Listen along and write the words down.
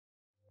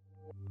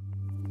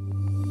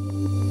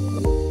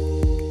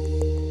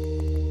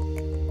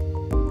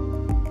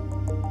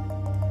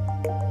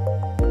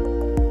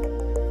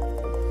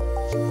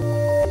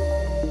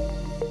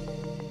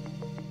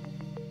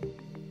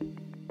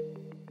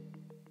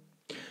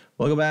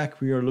Welcome back.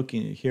 We are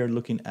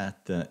looking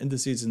at the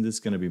indices, and this is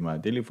going to be my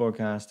daily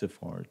forecast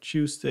for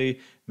Tuesday,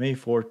 May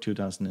 4th,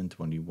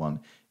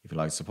 2021. If you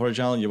like to support the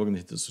channel, you're welcome to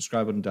hit the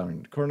subscribe button down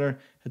in the corner,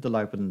 hit the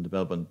like button and the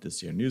bell button to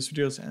see our news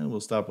videos, and we'll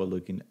start by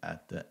looking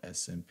at the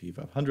S&P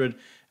 500.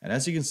 And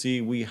as you can see,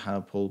 we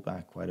have pulled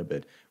back quite a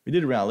bit. We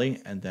did rally,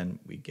 and then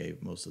we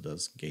gave most of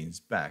those gains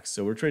back.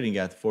 So we're trading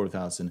at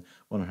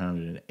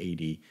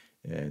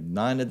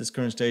 4,189 at this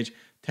current stage.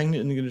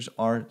 Technical indicators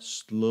are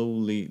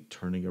slowly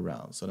turning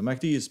around. So the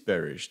MACD is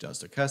bearish, the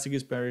stochastic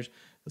is bearish,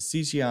 the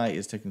CCI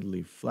is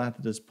technically flat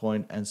at this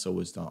point, and so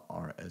is the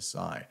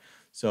RSI.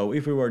 So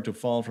if we were to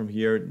fall from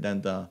here,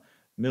 then the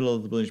middle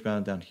of the bullish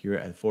band down here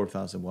at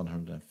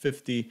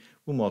 4,150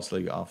 will most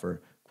likely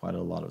offer quite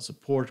a lot of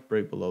support.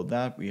 Break below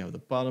that, we have the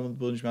bottom of the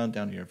bullish band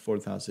down here at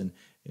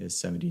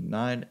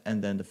 4,079,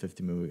 and then the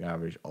 50-moving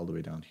average all the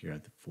way down here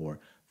at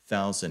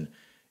 4,000.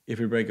 If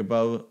we break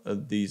above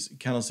these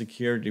candlesticks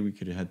here, then we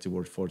could head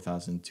towards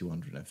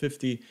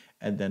 4,250,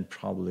 and then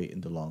probably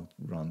in the long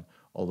run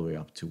all the way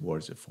up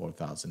towards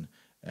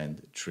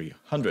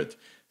 4,300.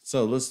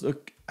 So let's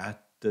look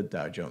at the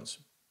Dow Jones.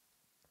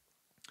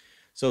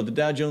 So the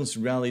Dow Jones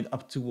rallied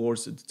up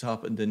towards the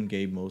top and then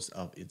gave most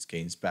of its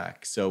gains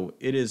back. So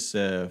it is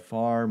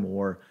far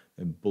more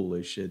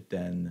bullish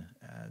than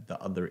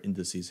the other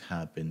indices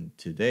have been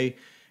today.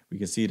 We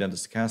can see that the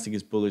stochastic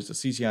is bullish, the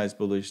CCI is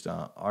bullish,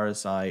 the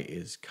RSI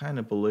is kind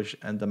of bullish,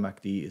 and the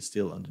MACD is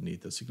still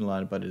underneath the signal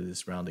line, but it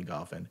is rounding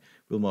off and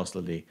will most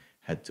likely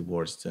head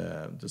towards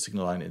the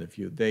signal line in a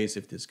few days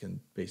if this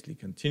basically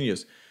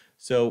continues.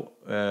 So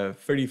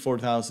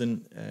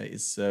 34,000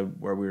 is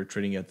where we're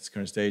trading at this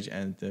current stage,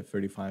 and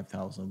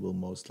 35,000 will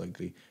most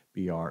likely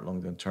be our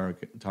long-term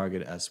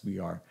target as we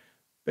are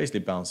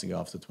basically bouncing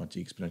off the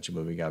 20 exponential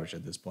moving average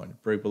at this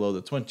point. Break below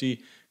the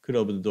 20 could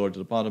open the door to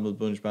the bottom of the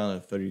bullish band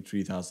at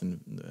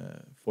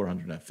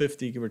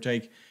 33,450, give or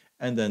take,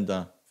 and then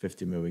the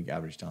 50 moving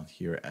average down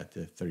here at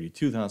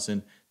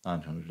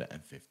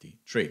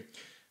 32,953.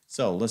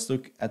 So let's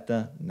look at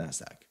the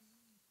Nasdaq.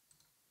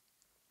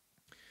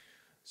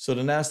 So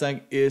the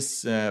Nasdaq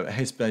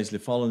has basically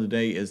fallen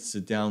today. It's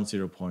down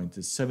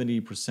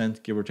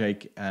 0.70%, give or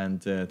take,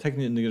 and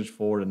technical indicators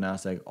for the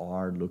Nasdaq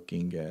are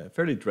looking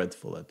fairly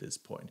dreadful at this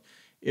point.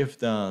 If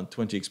the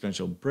 20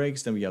 exponential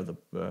breaks, then we have the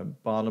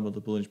bottom of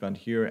the bullish band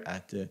here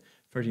at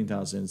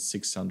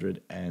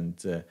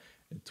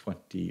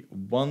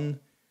 13,621,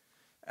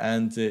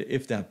 and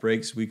if that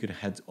breaks, we could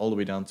head all the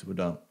way down to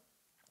the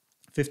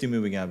 50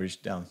 moving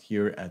average down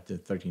here at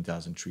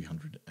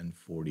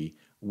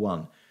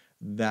 13,341.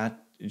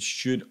 That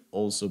should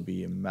also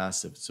be a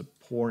massive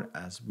support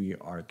as we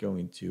are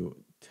going to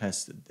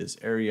test this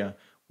area,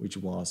 which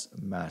was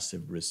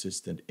massive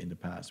resistant in the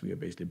past. We have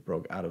basically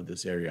broke out of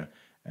this area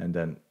and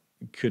then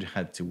could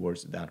head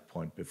towards that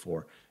point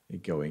before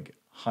going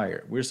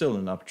higher. We're still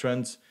in an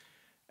uptrend,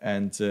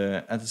 and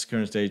at this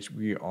current stage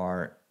we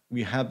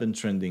have been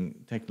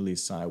trending technically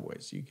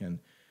sideways. You can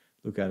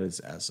look at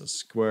it as a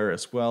square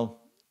as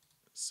well.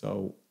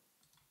 So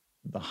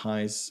the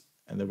highs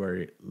and the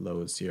very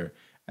lows here.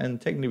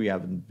 And technically, we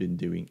haven't been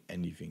doing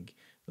anything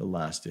the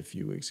last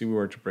few weeks. If we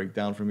were to break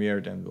down from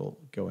here, then we'll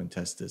go and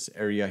test this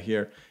area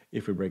here.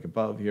 If we break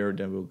above here,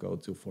 then we'll go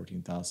to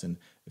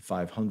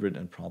 14,500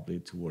 and probably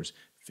towards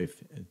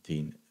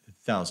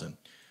 15,000.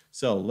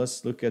 So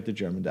let's look at the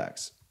German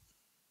DAX.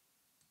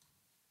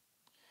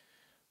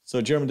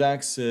 So German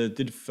DAX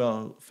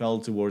fell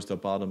towards the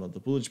bottom of the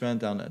bullish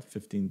band down at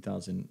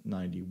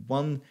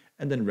 15,091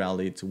 and then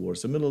rallied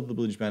towards the middle of the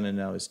bullish band and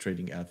now is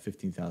trading at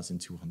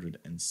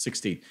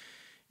 15,260.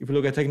 If we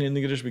look at technical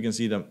indicators, we can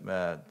see that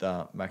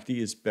the MACD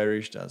is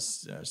bearish, the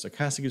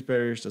stochastic is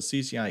bearish, the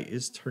CCI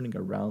is turning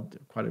around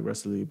quite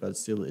aggressively, but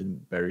still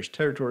in bearish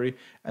territory,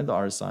 and the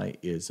RSI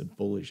is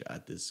bullish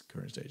at this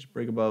current stage.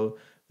 Break above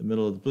the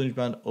middle of the bullish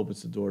band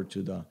opens the door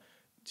to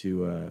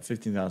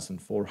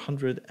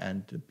 15,400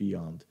 and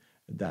beyond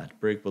that.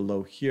 Break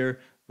below here,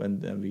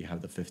 when then we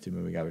have the 50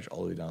 moving average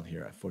all the way down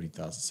here at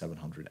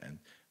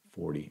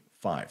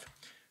 40,745.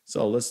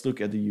 So let's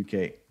look at the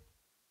UK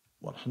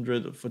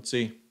 100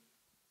 FTSE.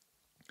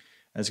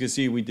 As you can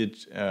see, we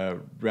did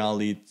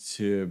rally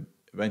to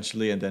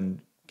eventually and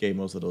then gave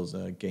most of those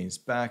gains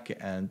back,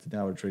 and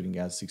now we're trading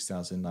at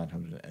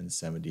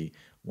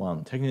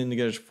 6,971. Technical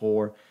indicators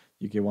for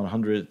UK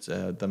 100,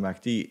 the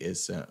MACD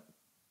is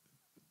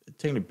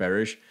technically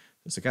bearish,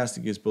 the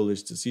stochastic is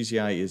bullish, the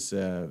CCI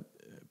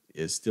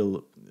is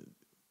still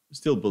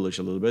bullish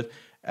a little bit,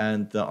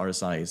 and the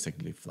RSI is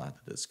technically flat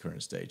at this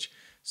current stage.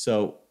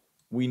 So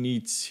we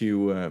need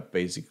to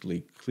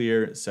basically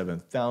clear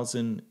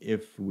 7,000.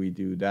 If we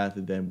do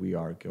that, then we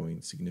are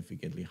going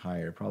significantly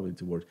higher, probably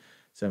towards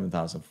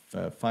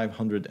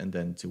 7,500 and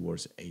then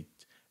towards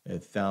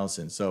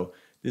 8,000. So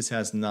this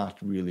has not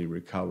really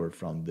recovered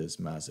from this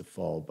massive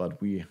fall,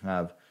 but we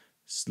have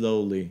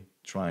slowly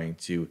trying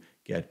to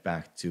get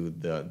back to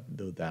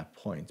that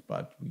point,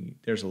 but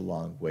there's a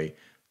long way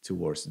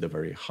towards the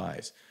very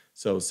highs.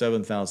 So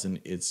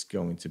 7,000 is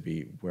going to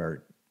be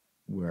where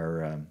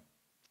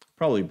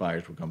probably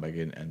buyers will come back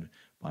in and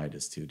buy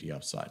this to the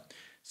upside.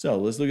 So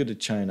let's look at the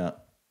China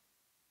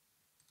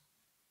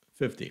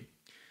 50.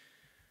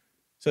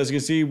 So as you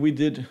can see, we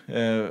did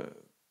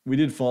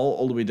fall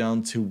all the way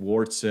down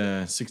towards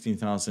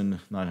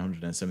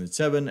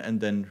 16,977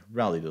 and then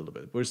rallied a little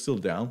bit. We're still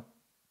down.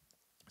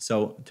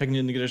 So technical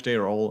indicators, they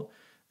are all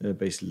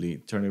basically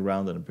turning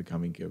around and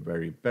becoming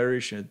very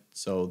bearish.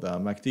 So the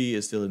MACD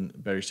is still in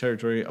bearish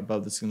territory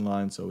above the skin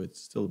line, so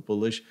it's still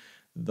bullish.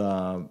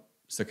 The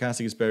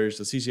stochastic is bearish,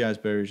 the CCI is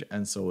bearish,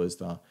 and so is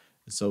the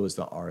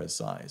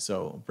RSI.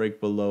 So break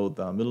below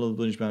the middle of the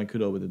bullish band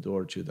could open the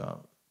door to the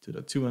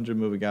 200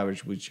 moving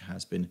average, which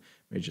has been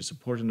major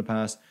support in the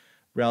past.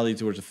 Rally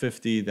towards the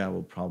 50, that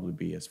will probably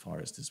be as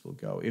far as this will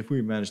go. If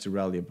we manage to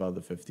rally above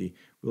the 50,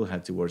 we'll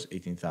head towards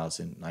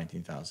 18,000,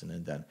 19,000,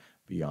 and then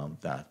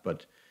beyond that.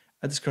 But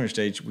at this current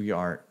stage, we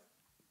are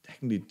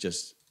technically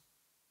just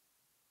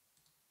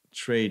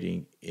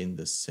trading in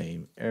the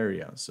same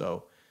area.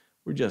 So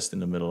we're just in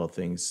the middle of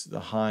things. The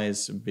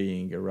highs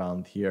being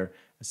around here,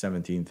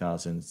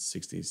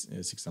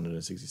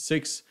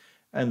 17,666,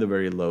 and the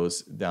very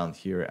lows down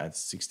here at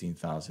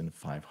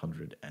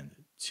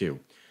 16,502.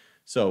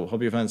 So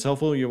hope you found this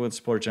helpful. You're welcome to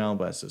support the channel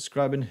by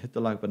subscribing, hit the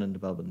like button, and the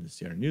bell button to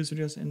see our news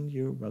videos, and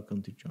you're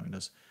welcome to join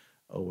us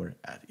over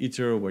at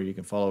Etoro, where you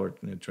can follow our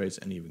trades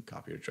and even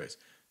copy your trades.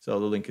 So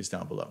the link is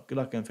down below. Good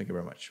luck and thank you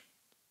very much.